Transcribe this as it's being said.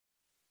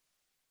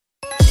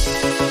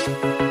Nice.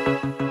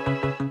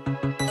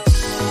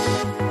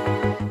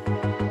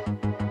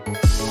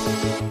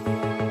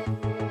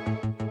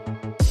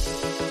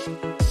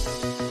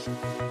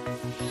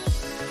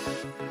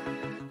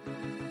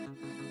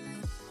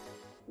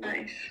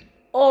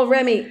 Oh,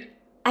 Remy,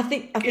 I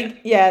think, I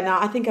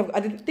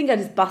think I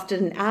just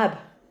busted an ab.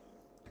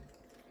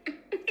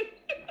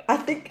 I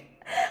think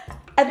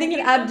an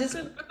ab just,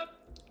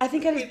 I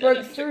think I just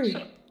broke through.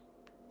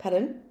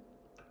 Pardon?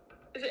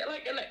 Is it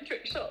like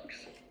electric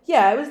shocks?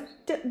 Yeah, it was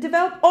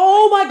developed.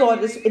 Oh my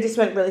God, it just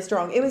went really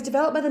strong. It was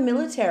developed by the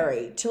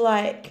military to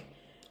like,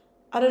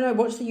 I don't know,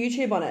 watch the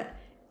YouTube on it.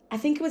 I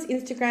think it was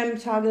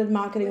Instagram targeted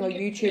marketing or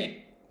YouTube.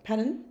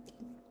 Pardon?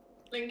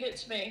 Link it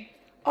to me.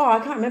 Oh, I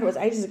can't remember. It was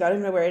ages ago. I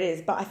don't know where it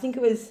is. But I think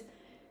it was,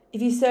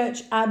 if you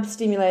search ab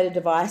stimulated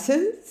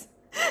devices,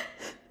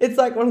 it's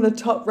like one of the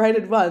top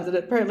rated ones, and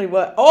it apparently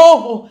worked.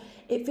 Oh,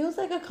 it feels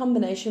like a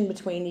combination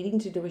between needing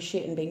to do a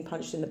shit and being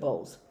punched in the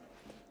balls.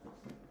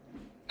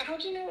 How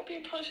do you know what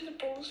being punched in the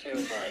balls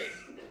feels like?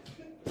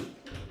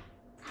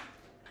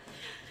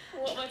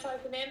 What am I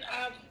typing in?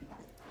 Ab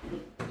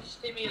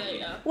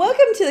stimulator.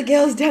 Welcome to the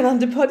Girls Down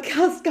Under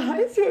podcast,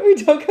 guys, where we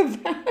talk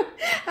about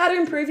how to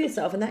improve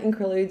yourself, and that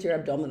includes your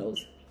abdominals.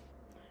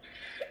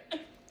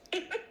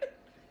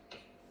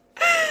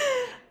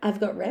 I've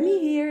got Remy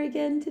here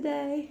again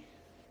today.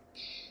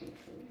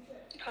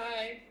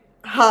 Hi.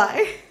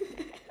 Hi.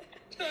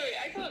 Sorry,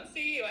 I can't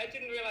see you. I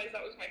didn't realise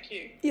that was my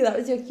cue. Yeah, that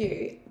was your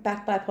cue.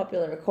 Back by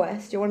popular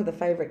request. You're one of the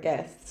favourite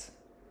guests.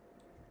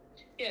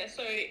 Yeah,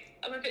 sorry.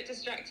 I'm a bit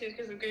distracted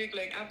because I'm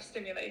Googling ab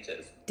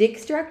stimulators.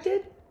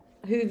 Distracted?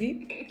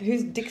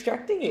 Who's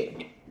distracting you?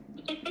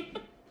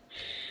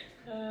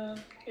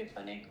 You're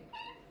funny.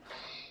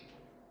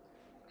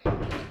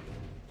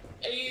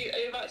 Are you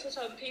about to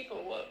tell the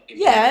people what?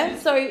 Yeah,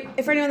 so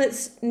for anyone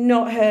that's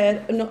not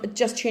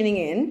just tuning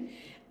in,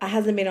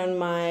 hasn't been on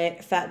my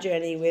fat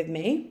journey with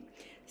me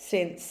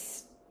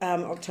since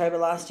October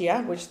last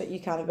year, which that you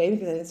can't have been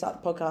because I didn't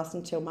start the podcast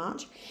until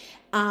March.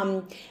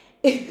 I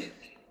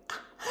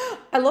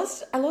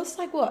lost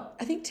like what?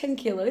 I think 10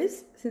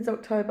 kilos since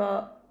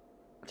October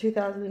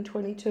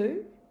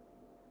 2022.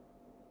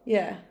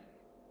 Yeah,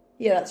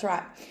 that's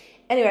right.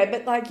 Anyway,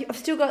 but like I've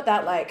still got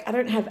that, like I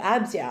don't have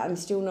abs yet. I'm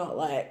still not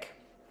like,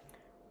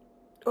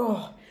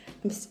 I'm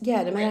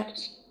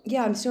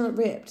still not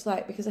ripped,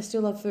 like because I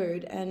still love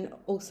food, and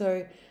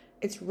also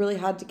it's really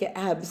hard to get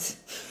abs.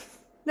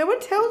 No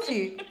one tells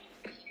you.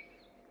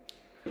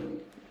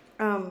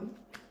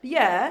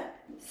 Yeah.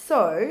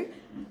 So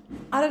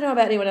I don't know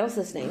about anyone else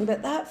listening,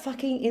 but that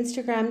fucking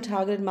Instagram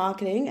targeted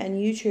marketing and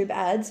YouTube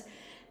ads,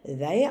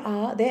 their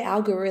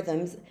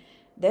algorithms,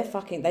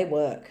 they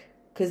work.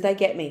 Because they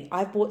get me.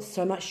 I've bought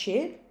so much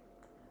shit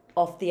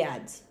off the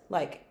ads.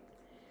 Like,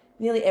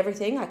 nearly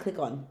everything I click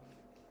on.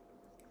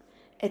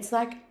 It's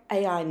like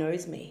AI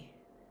knows me.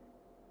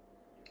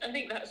 I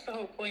think that's the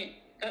whole point.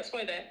 That's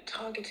why they're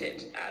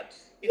targeted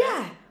ads.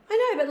 Yeah,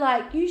 I know. But,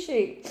 like,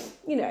 usually,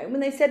 when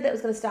they said that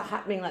was going to start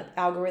happening, like,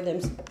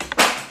 algorithms.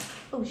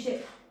 Oh,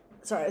 shit.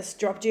 Sorry, I just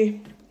dropped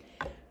you.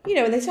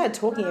 When they started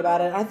talking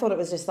about it, I thought it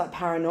was just, like,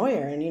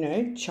 paranoia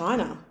and,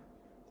 China.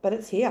 But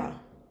it's here.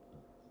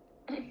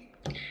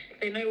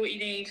 They know what you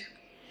need.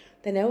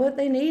 They know what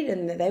they need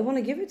and they want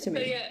to give it to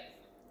me.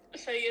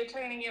 So you're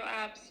toning your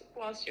abs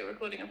whilst you're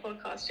recording a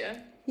podcast, yeah?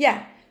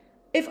 Yeah.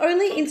 If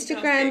only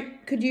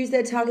Instagram could use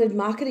their targeted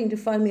marketing to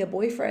find me a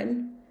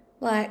boyfriend.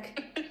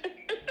 Like,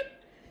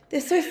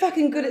 they're so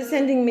fucking good at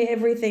sending me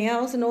everything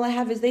else and all I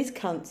have is these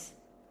cunts.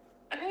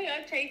 Hey,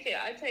 I take it.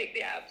 I take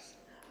the abs.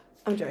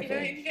 I'm joking.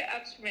 If you get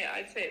abs from it,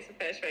 I'd say it's a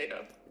fair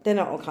trade-off. They're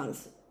not all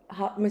cunts.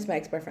 Most of my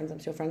ex-boyfriends I'm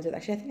still friends with.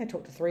 Actually, I think I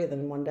talked to 3 of them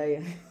in one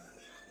day.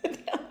 Am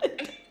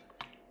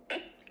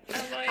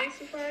I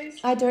surprised?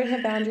 I don't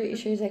have boundary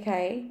issues,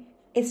 okay?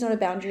 It's not a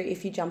boundary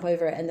if you jump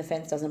over it and the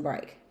fence doesn't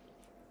break.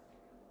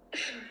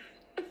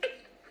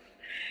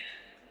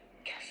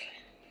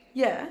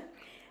 Yeah.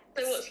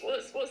 So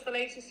what's the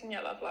latest in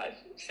your love life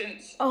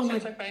since I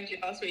phoned you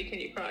last week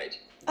and you cried?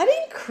 I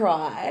didn't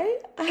cry.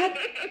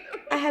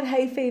 I had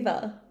hay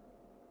fever.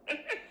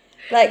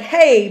 Like,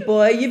 hey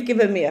boy, you've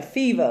given me a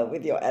fever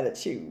with your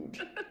attitude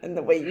and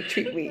the way you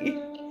treat me.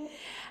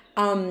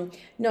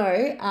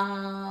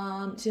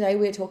 Today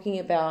we're talking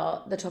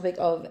about the topic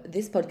of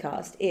this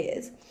podcast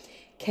is,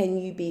 can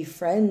you be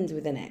friends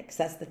with an ex?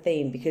 That's the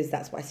theme, because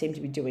that's what I seem to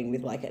be doing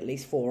with like at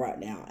least 4 right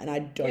now, and I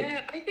don't.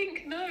 Yeah, I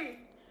think no.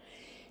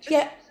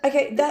 You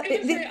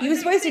were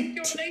supposed to.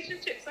 Your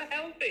relationships are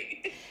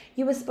healthy.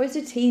 You were supposed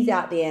to tease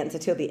out the answer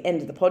till the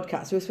end of the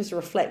podcast. We were supposed to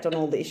reflect on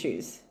all the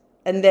issues,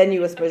 and then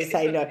you were supposed to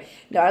say no.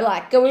 No,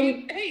 like go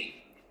in. Hey,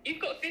 you've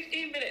got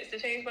 15 minutes to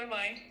change my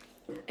mind.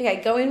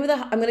 Okay, go in with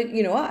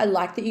I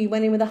like that you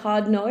went in with a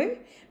hard no,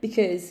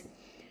 because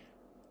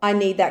I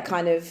need that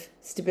kind of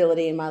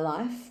stability in my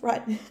life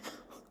right now.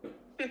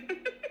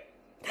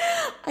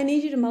 I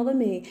need you to mother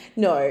me.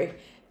 No,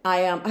 I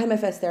had my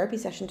first therapy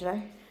session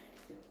today.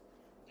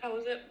 How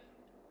was it?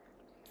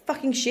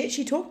 Fucking shit,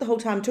 she talked the whole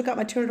time, took up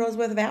my $200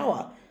 worth of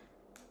hour.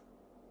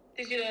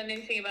 Did you learn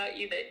anything about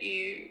you that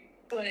you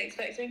Weren't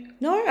expecting?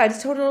 No, I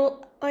just told her,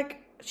 like,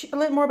 I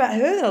learned more about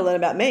her than I learned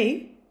about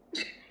me.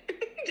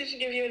 Did she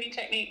give you any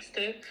techniques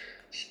to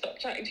stop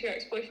chatting to your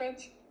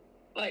ex-boyfriends?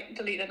 Like,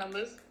 delete their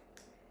numbers?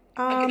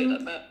 I could have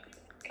done that.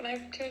 Can I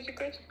have 200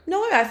 quid?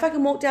 No, I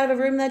fucking walked out of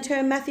a room and they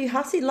turned Matthew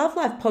Hussey Love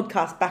Life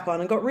podcast back on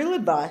and got real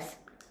advice.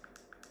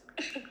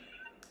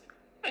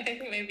 I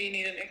think maybe you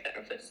need a new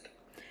therapist.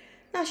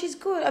 No, she's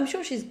good. I'm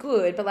sure she's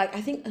good, but, like,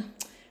 I think...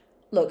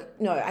 Look,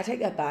 no, I take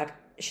that back.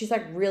 She's,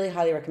 like, really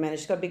highly recommended.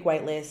 She's got a big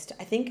wait list.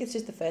 I think it's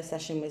just the first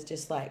session was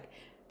just, like,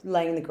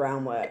 laying the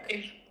groundwork.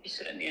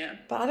 Yeah.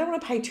 But I don't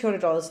want to pay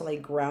 $200 to lay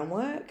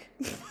groundwork.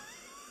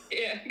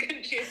 Yeah,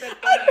 couldn't you have said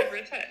that over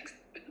a text?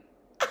 I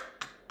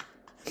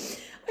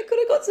could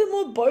have got some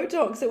more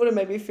Botox. It would have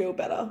made me feel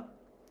better.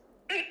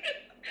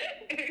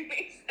 Who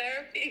needs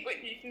therapy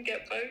when you can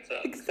get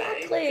Botox?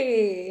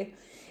 Exactly.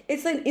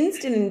 It's an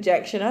instant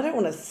injection. I don't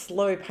want a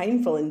slow,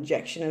 painful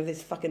injection of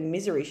this fucking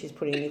misery she's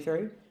putting me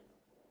through.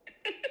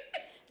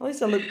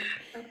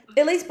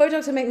 At least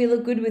Botox will make me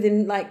look good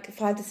within like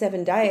 5 to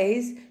 7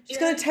 days. It's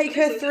going to take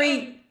her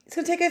 3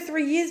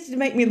 years to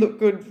make me look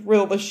good with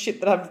all the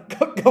shit that I've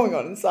got going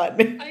on inside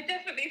me. I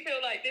definitely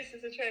feel like this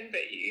is a trend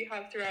that you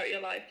have throughout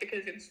your life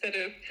because instead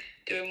of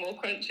doing more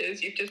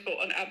crunches, you've just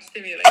bought an ab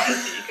stimulator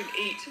so you can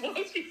eat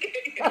whilst you get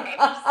your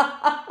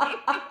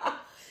abs.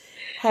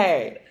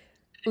 Hey,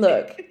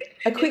 look,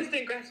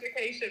 instant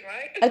gratification,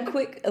 right?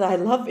 I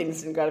love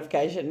instant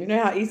gratification. You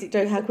know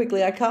how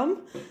quickly I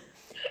come?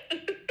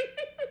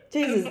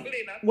 Jesus.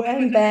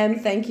 Wham, bam,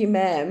 thank you,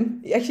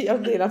 ma'am. Actually,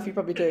 oddly enough, you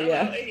probably do,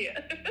 yeah.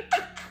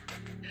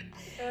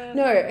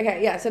 No,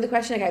 okay, yeah. So the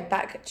question,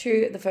 back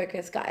to the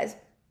focus, guys.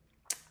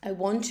 I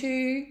want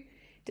to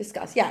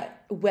discuss,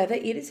 whether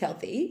it is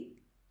healthy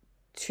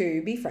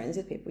to be friends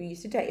with people you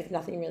used to date if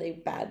nothing really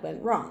bad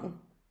went wrong.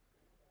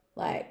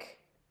 Like,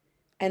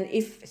 and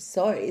if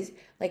so, is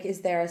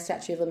there a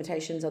statute of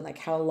limitations on, like,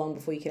 how long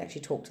before you can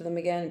actually talk to them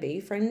again and be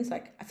friends?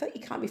 Like, I feel like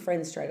you can't be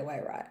friends straight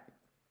away, right?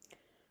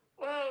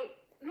 Well,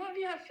 not if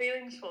you have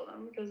feelings for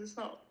them, because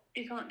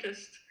you can't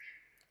just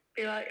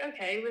be like,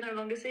 okay, we're no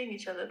longer seeing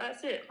each other.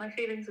 That's it. My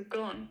feelings have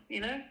gone,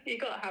 you know? You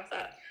got to have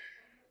that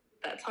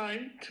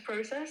time to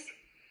process.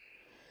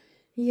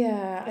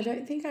 Yeah, I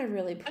don't think I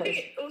really I think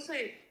it also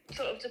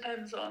sort of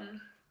depends on,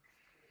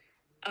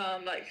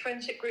 like,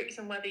 friendship groups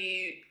and whether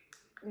you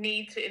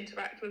need to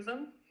interact with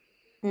them.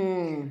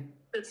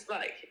 It's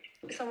like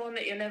someone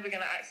that you're never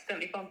going to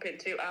accidentally bump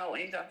into out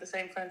and you don't have the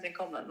same friends in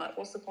common. Like,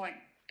 what's the point?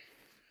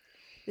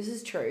 This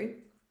is true.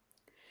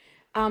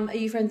 Are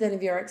you friends with any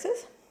of your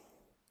exes?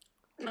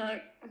 No.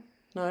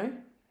 No?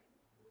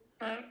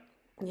 No.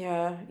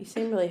 Yeah, you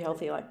seem really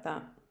healthy like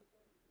that.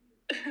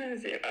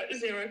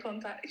 Zero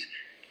contact.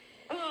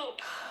 Well,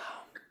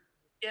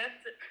 yeah,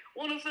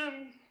 one of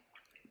them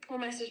will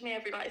message me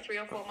every like 3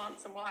 or 4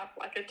 months and we'll have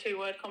like a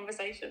 2-word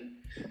conversation.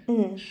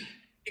 You're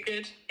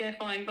good. Yeah,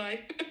 fine, bye.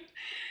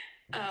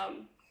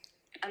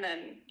 And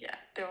then,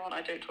 the other one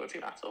I don't talk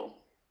to at all.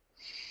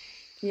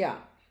 Yeah.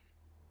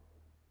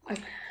 I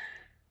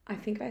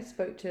think I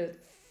spoke to...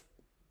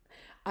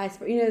 I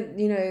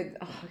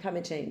can't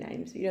mention any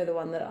names. You know the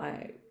one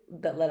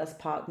that let us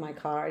park my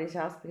car at his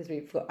house because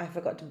I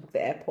forgot to book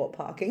the airport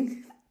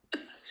parking.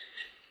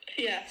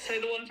 Yeah, so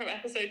the one from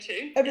episode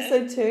 2.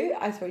 Episode 2,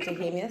 I spoke to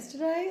him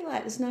yesterday,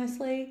 like, just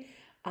nicely.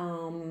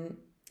 But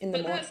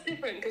that's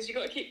different because you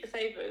got to keep the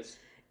favours.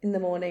 In the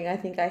morning, I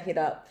think I hit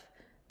up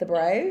the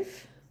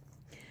Brave.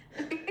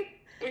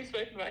 We've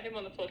spoken about him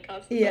on the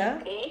podcast.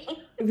 Yeah.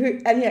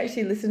 And he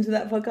actually listened to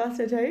that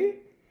podcast too.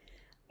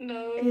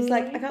 No. He's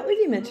like, I can't believe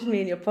you mentioned me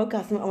in your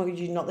podcast. I'm like, oh my God, did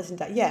you not listen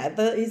to that? Yeah.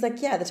 He's like,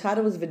 the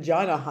title was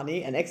Vagina,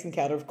 Honey, and Ex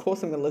Encounter. Of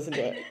course I'm going to listen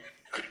to it.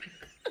 I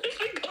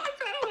forgot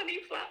about Honey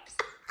Flaps.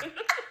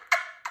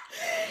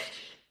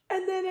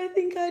 And then I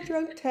think I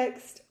drunk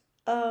text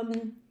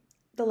the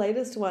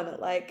latest one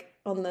at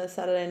on the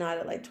Saturday night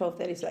at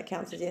 12:30, so that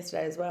counts as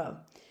yesterday as well.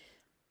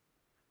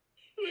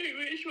 Wait,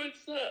 which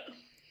one's that?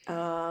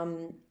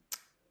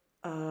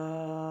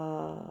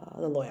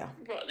 The lawyer.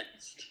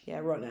 Rottnest.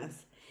 Yeah,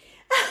 Rottnest.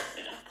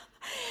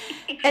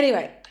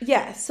 Anyway,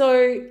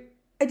 so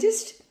I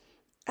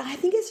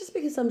think it's just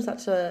because I'm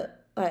such a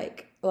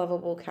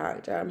lovable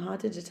character. I'm hard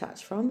to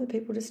detach from, but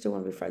people just still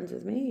want to be friends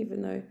with me,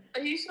 even though...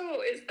 Are you sure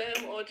it's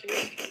them or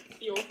just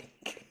your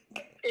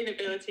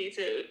inability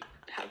to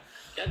have,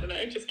 I don't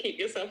know, just keep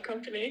yourself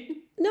company?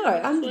 No,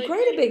 I'm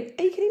great at being...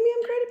 Are you kidding me?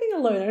 I'm great at being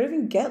alone. I don't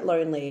even get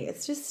lonely.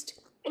 It's just...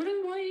 Well,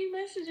 then why are you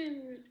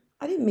messaging?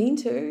 I didn't mean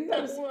to.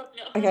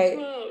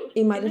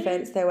 In my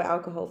defense, they were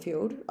alcohol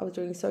fueled. I was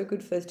doing so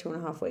good first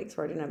 2.5 weeks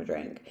where I didn't have a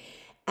drink.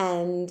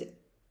 And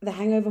the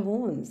hangover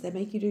hormones, they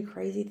make you do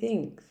crazy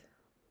things.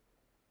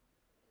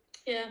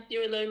 Yeah,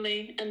 you were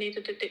lonely and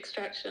needed a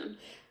distraction.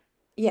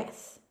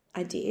 Yes,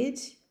 I did.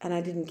 And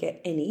I didn't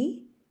get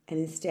any. And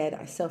instead,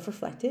 I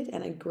self-reflected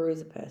and I grew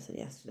as a person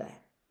yesterday.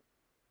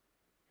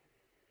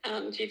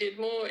 And you did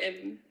more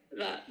in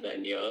that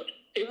than your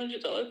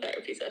 $200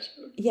 therapy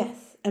session.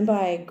 Yes. And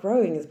by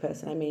growing as a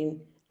person, I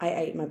mean, I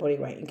ate my body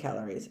weight in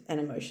calories and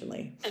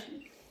emotionally.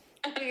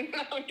 And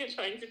now you're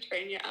trying to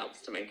train your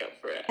abs to make up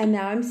for it. And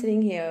now I'm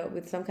sitting here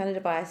with some kind of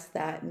device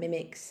that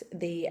mimics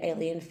the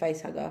Alien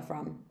face hugger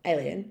from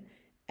Alien,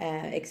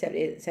 except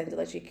it sends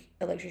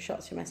electric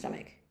shots through my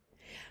stomach.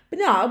 But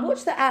no, I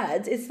watch the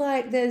ads. It's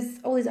like there's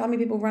all these army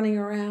people running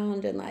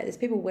around and like there's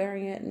people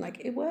wearing it and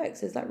like it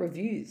works. There's like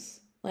reviews.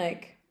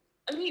 Like,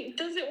 I mean,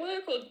 does it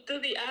work or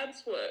do the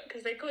ads work?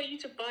 Because they got you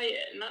to buy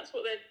it and that's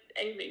what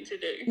they're aiming to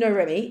do. No,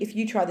 Remy, if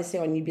you try this thing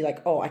on, you'd be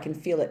like, oh, I can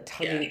feel it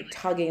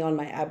tugging on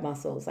my ab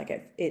muscles. Like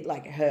it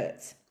like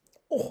hurts.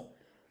 Oh,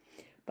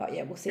 but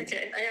yeah, we'll see.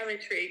 Okay, I am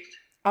intrigued.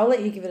 I'll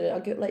let you give it.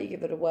 I'll let you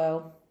give it a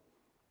whirl.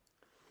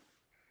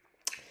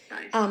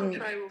 Nice. I'll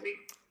try what we.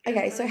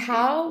 Okay, so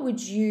how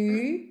would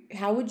you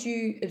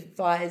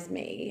advise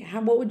me?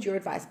 What would your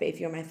advice be if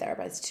you're my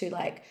therapist to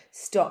like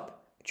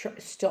stop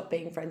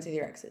being friends with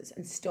your exes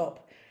and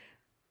stop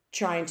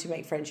trying to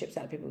make friendships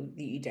out of people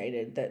that you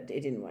dated that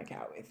it didn't work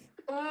out with?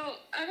 Well,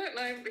 I don't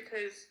know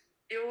because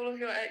all of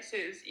your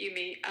exes you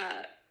meet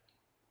at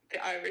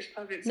the Irish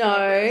pub in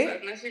Scarborough, so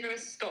unless you're going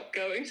to stop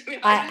going to the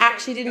Irish I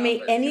actually didn't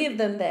meet any of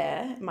them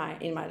there.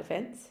 In my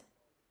defense.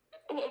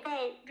 What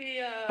about the?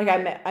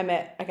 I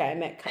met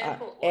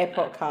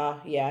airport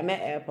car. Yeah, I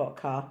met airport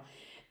car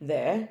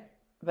there,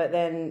 but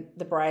then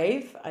the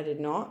Brave I did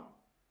not,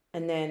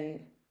 and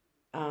then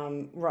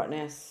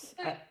Rottnest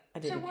I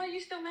didn't. So why are you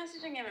still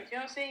messaging him if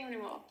you're not seeing him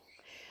anymore?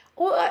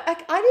 Well,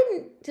 I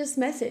didn't just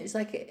message.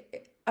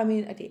 Like, I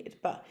mean, I did,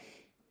 but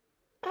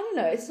I don't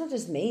know. It's not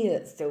just me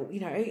that's still,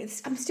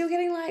 I'm still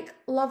getting like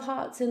love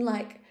hearts and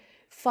like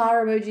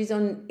fire emojis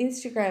on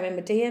Instagram and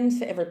my DMs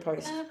for every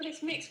post. But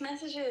it's mixed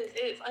messages.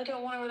 It's I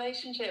don't want a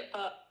relationship,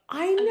 but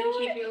I'm going to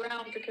keep you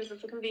around because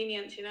of the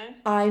convenience,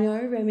 I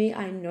know, Remy.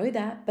 I know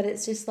that, but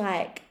it's just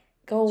like,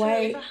 go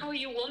away. So is that how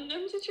you want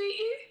them to treat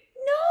you?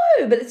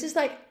 No, but it's just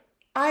like,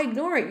 I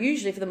ignore it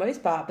usually for the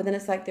most part, but then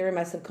it's like they're in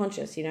my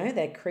subconscious,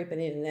 they're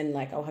creeping in, and then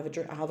like I'll have a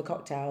drink, I'll have a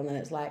cocktail, and then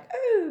it's like,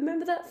 oh,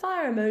 remember that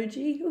fire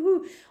emoji?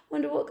 Ooh,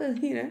 wonder what goes,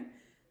 You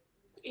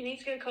need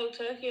to go cold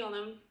turkey on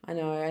them. I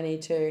know, I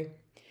need to.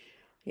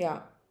 Yeah.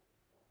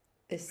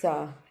 This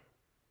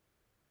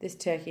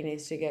turkey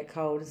needs to get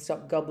cold and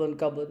stop gobble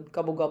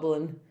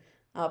gobbling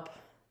up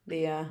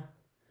the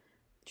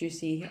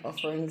juicy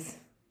offerings.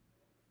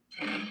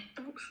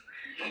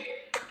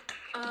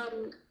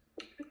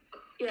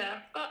 Yeah,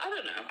 but I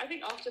don't know. I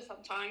think after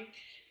some time,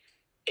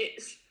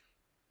 it's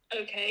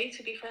okay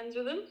to be friends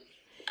with them.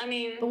 I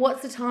mean... But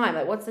what's the time?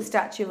 Like, what's the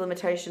statute of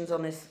limitations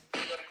on this?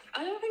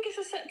 I don't think it's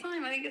a set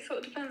time. I think it sort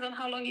of depends on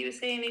how long you were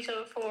seeing each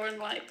other for and,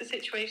 like, the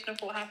situation of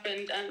what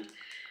happened.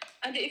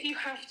 And if you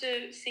have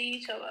to see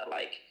each other,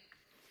 like,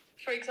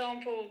 for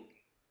example,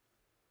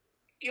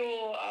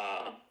 your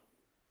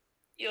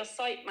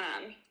sight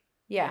man.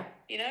 Yeah.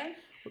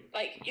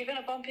 Like, you're going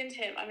to bump into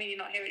him. I mean, you're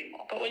not here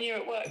anymore. But when you're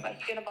at work, like,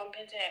 you're going to bump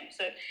into him.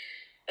 So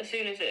as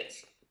soon as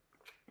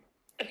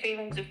the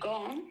feelings have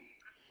gone,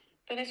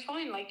 then it's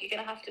fine. Like, you're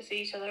going to have to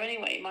see each other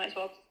anyway. You might as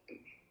well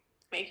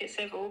make it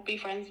civil, be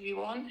friends if you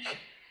want.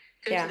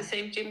 Go to the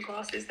same gym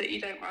classes that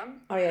you don't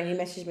run. Oh, yeah, he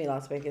messaged me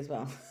last week as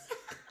well.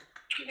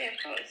 Yeah,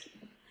 of course.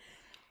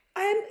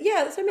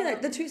 That's what I mean.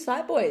 Like, the two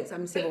side boys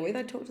I'm civil with,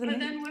 I talk to them. But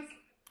then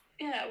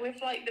with,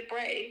 like, the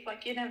Brave,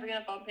 like, you're never going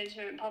to bump into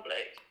him in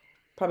public.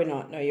 Probably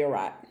not. No, you're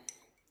right.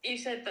 You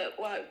said that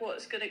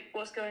what's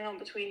going on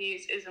between you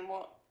isn't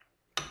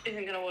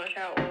going to work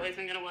out or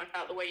isn't going to work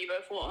out the way you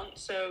both want.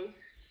 So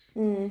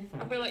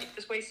I feel like you're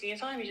just wasting your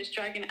time. You're just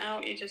dragging it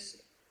out.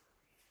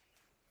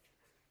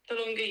 The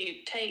longer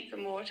you take, the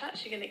more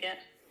attached you're going to get.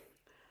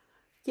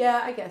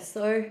 Yeah, I guess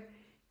so.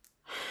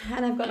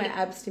 And I've got my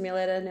ab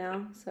stimulator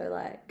now, so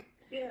like.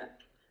 Yeah.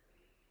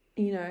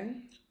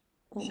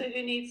 So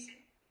who needs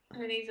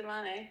a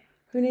man, eh?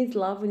 Who needs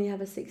love when you have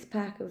a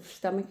 6-pack of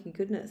stomachy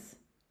goodness?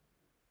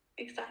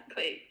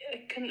 Exactly.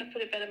 I couldn't have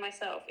put it better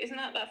myself. Isn't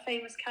that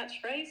famous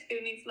catchphrase?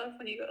 Who needs love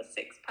when you got a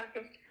 6-pack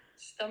of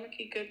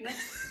stomachy goodness?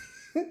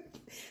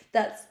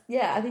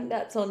 I think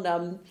that's on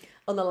the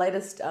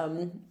latest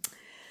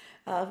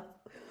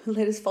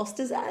latest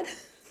Foster's ad.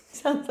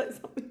 Sounds like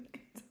something.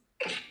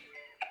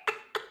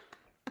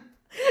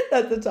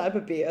 That's the type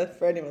of beer,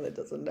 for anyone that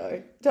doesn't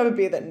know. The type of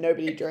beer that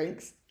nobody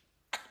drinks.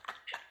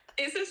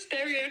 It's a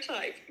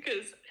stereotype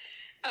because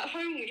at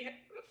home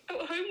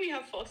we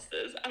have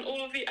Fosters and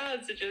all of the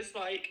ads are just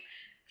like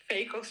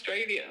fake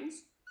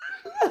Australians.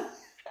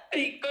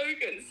 Fake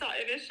bogans sat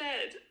in a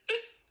shed.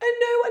 And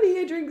no one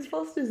here drinks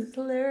Fosters. It's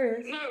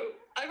hilarious. No,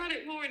 I've had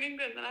it more in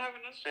England than I have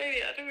in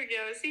Australia. I don't think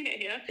you've ever seen it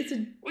here.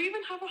 We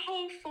even have a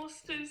whole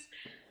Fosters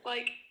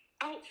like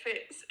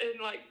outfits and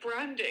like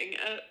branding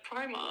at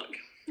Primark.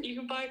 You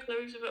can buy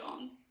clothes with it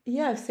on.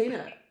 Yeah, I've seen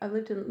it.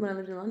 When I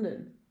lived in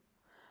London.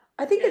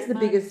 I think it's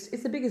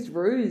the biggest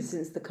ruse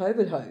since the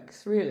COVID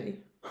hoax,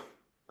 really.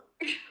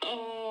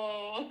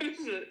 Oh,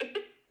 is it?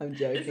 I'm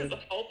joking. This is a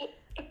whole...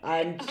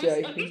 I'm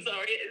joking. I'm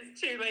sorry,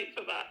 it's too late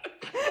for that.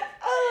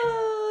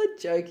 Oh,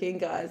 joking,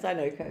 guys. I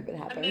know COVID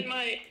happened.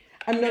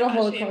 I'm not a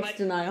Holocaust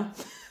denial.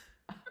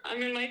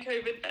 I'm in my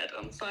COVID bed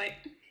on site.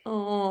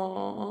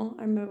 Oh,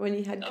 I remember when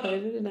you had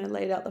COVID and I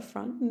laid out the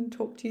front and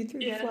talked to you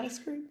through the fly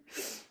screen.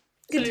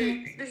 Good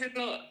times. This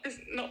is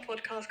not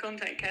podcast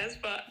content, Kez,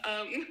 but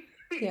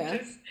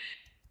just,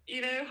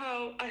 you know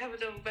how I have a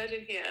double bed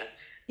in here?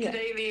 Yeah.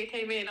 Today Leah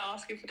came in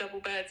asking for double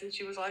beds and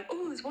she was like,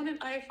 oh, there's one in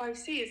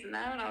IO5C, isn't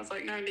there? And I was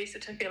like, no, Lisa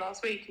took it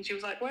last week. And she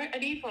was like, where? I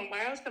need one.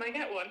 Where else can I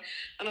get one?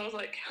 And I was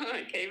like,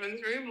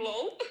 Caven's room,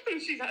 lol.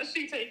 And she's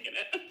actually taken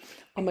it.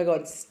 Oh my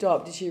God,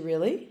 stop. Did she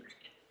really?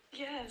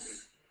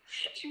 Yes.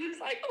 She was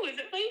like, oh, is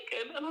it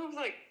vacant? And I was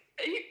like,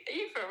 are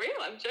you for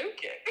real? I'm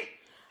joking.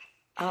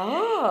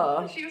 Oh.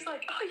 And she was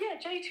like, oh yeah,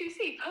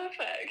 J2C,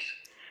 perfect.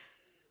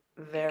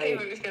 Very.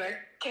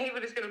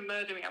 Caven is gonna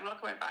murder me. I'm not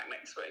coming back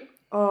next week.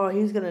 Oh,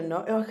 he's gonna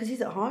not. Oh, because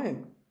he's at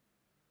home.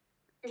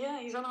 Yeah,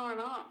 he's on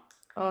R&R.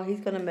 Oh, he's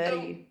gonna murder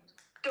you.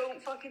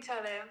 Don't fucking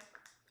tell him.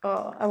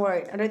 Oh, I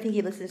won't. I don't think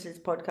he listens to this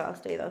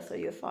podcast either, so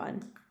you're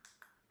fine.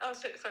 Oh,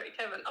 sorry,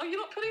 Kevin. Oh, you're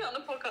not putting it on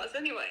the podcast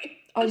anyway.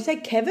 Oh, did you say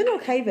Kevin or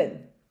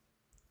Caven?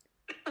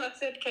 I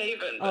said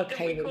Caven. Oh, but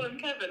Caven. We call him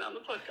Kevin on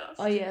the podcast.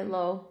 Oh yeah,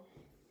 lol.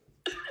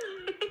 This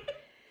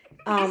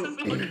is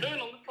not going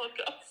on the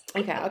podcast.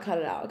 Okay, I'll cut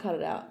it out.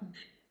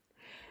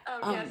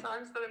 Yeah, so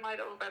I'm still in my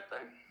double bed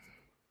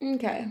though.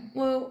 Okay,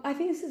 well, I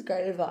think this is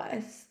great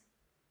advice.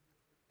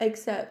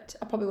 Except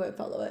I probably won't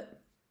follow it.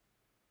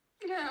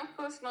 Yeah, of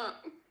course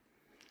not.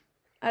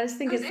 I just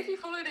think if you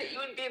followed it, you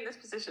wouldn't be in this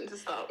position to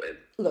start with.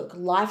 Look,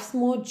 life's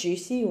more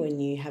juicy when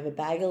you have a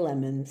bag of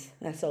lemons.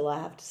 That's all I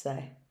have to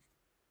say.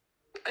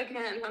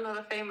 Again,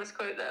 another famous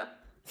quote there.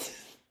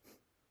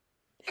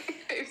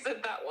 Who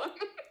said that one?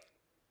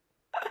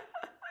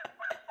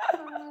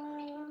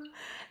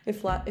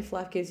 If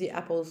life gives you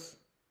apples,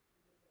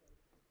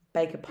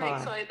 bake a pie.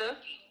 Make cider.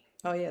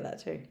 Oh yeah, that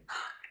too.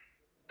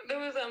 There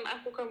was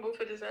apple crumble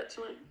for dessert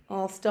tonight.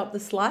 Oh, stop, the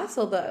slice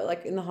or the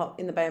in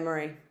the Bain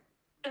Marie?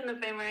 In the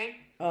Bain Marie.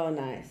 Oh,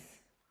 nice.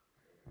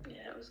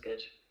 Yeah, it was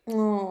good.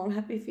 Oh, I'm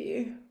happy for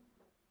you.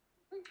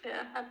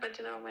 Yeah, I had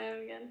dinner on my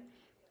own again.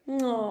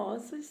 Oh,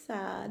 it's so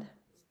sad.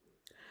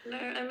 No,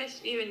 I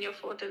missed you and your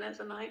 4 dinners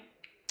a night.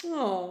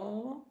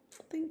 Oh,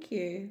 thank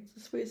you. It's the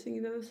sweetest thing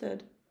you've ever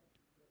said.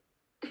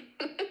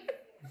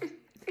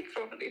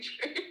 Probably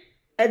true.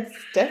 It's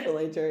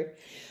definitely true.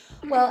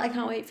 Well, I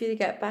can't wait for you to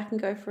get back and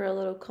go for a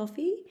little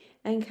coffee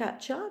and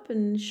catch up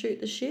and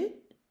shoot the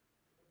shit.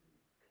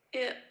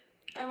 Yeah,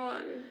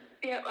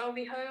 I'll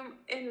be home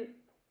in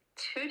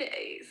 2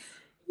 days.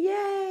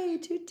 Yay,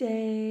 2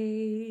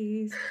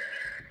 days.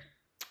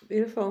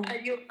 Beautiful.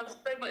 And you'll have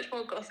so much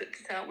more gossip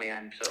to tell me,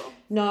 I'm sure.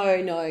 No,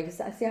 because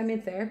I see I'm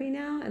in therapy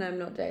now and I'm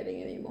not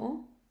dating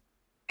anymore.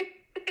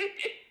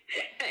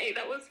 Hey,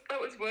 that was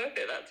worth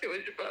it, that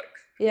 $200.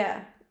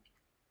 Yeah.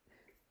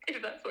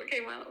 If that's what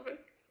came out of it.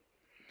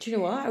 Do you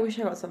know what? I wish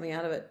I got something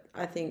out of it.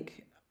 I don't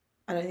think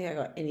I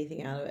got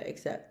anything out of it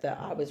except that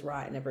I was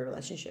right in every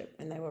relationship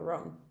and they were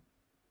wrong.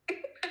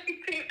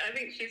 I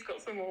think she's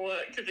got some more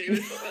work to do with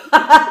it.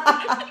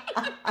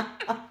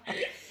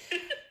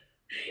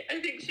 I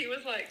think she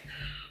was like,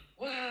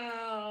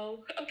 wow,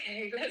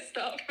 okay, let's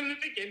start from the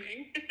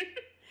beginning.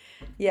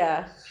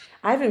 Yeah.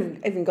 I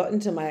haven't even gotten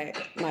to my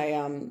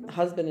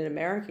husband in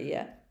America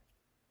yet.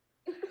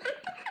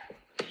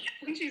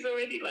 And she's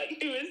already like,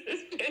 who is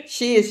this bitch?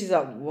 She is. She's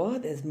like,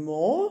 what? There's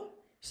more?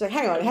 She's like,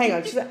 hang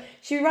on. She's like,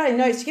 she was writing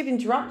notes. She kept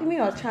interrupting me.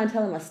 I was trying to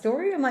tell her my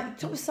story. I'm like,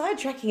 stop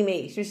sidetracking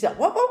me. She was like,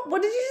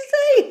 what did you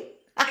say?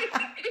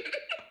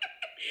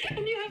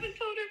 And you haven't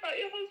told her about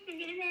your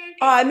husband in America?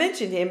 Oh, I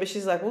mentioned him, but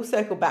she's like, we'll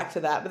circle back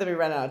to that. But then we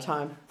ran out of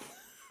time.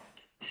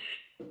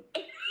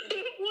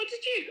 What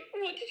did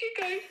you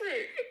go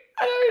through?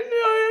 I don't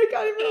know. I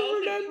can't even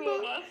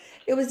remember. Trauma.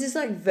 It was just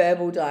like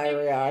verbal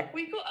diarrhea.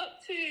 We got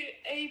up to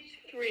age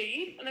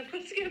 3, and I've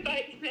got to go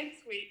back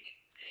next week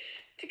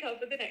to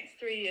cover the next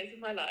 3 years of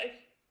my life.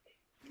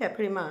 Yeah,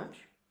 pretty much.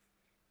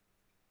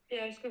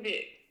 Yeah, it's going to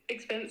be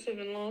expensive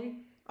and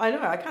long. I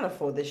know. I can't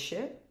afford this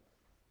shit.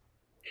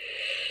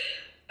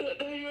 But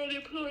now you're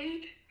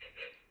unemployed.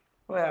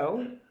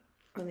 Well,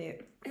 on the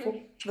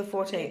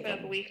 14th. For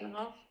another week and a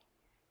half.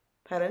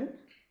 Pardon?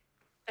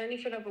 Only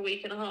for another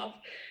week and a half.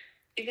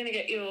 You're going to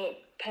get your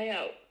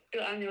payout,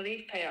 your annual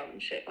leave payout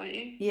and shit, won't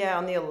you? Yeah,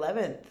 on the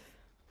 11th.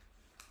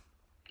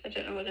 I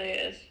don't know what day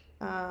it is.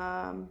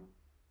 I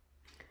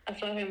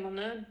fly home on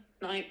the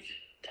 9th,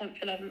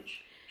 10th, 11th,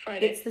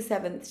 Friday. It's the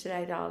 7th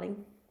today,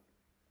 darling.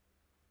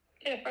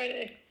 Yeah,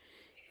 Friday.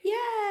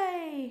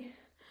 Yay!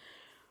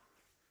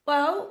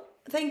 Well,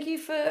 thank you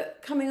for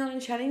coming on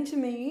and chatting to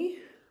me.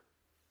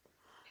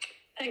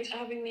 Thanks for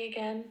having me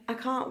again. I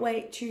can't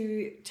wait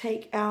to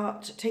take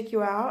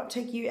you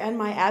and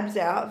my abs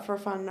out for a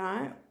fun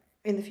night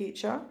in the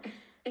future.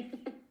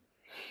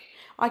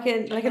 I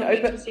can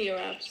open. To see your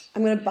abs.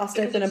 I'm going to bust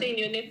open. I've seen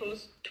your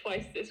nipples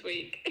twice this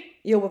week.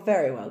 You're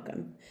very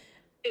welcome.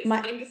 It's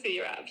time to see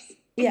your abs.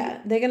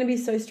 Yeah, they're going to be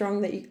so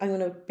strong that I'm going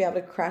to be able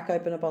to crack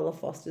open a bottle of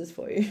Foster's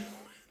for you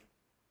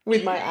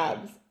with my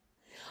abs.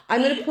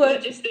 I'm going to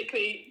put...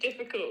 Logistically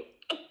difficult.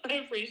 I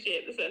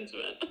appreciate the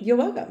sentiment. You're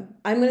welcome.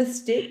 I'm going to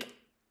stick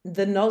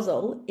the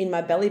nozzle in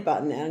my belly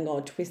button and I'm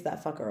going to twist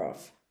that fucker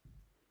off.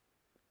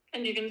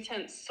 And you're going to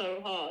tense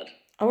so hard.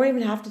 I won't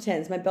even have to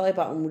tense. My belly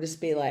button will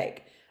just be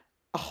like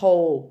a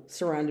hole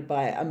surrounded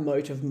by a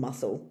moat of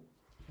muscle.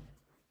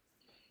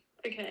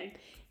 Okay.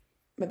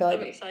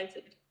 I'm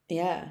excited.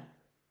 Yeah.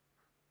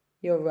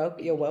 You're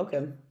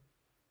welcome.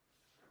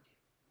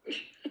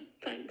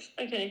 Thanks.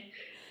 Okay.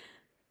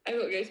 I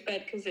got to go to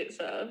bed because it's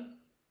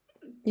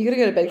You got to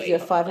go to bed because you're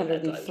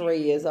 503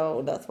 years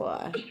old. That's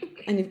why.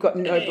 And you've got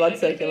no blood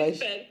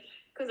circulation.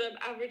 Because I'm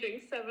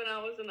averaging 7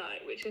 hours a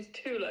night, which is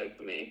too low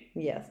for me.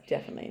 Yes,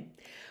 definitely.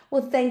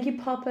 Well, thank you,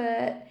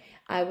 Poppet.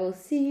 I will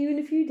see you in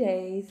a few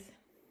days.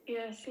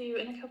 Yeah, see you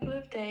in a couple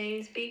of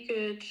days. Be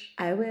good.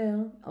 I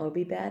will. I'll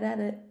be bad at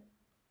it.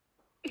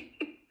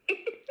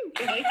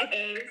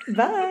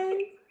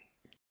 Bye.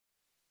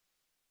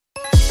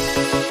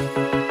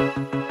 Bye.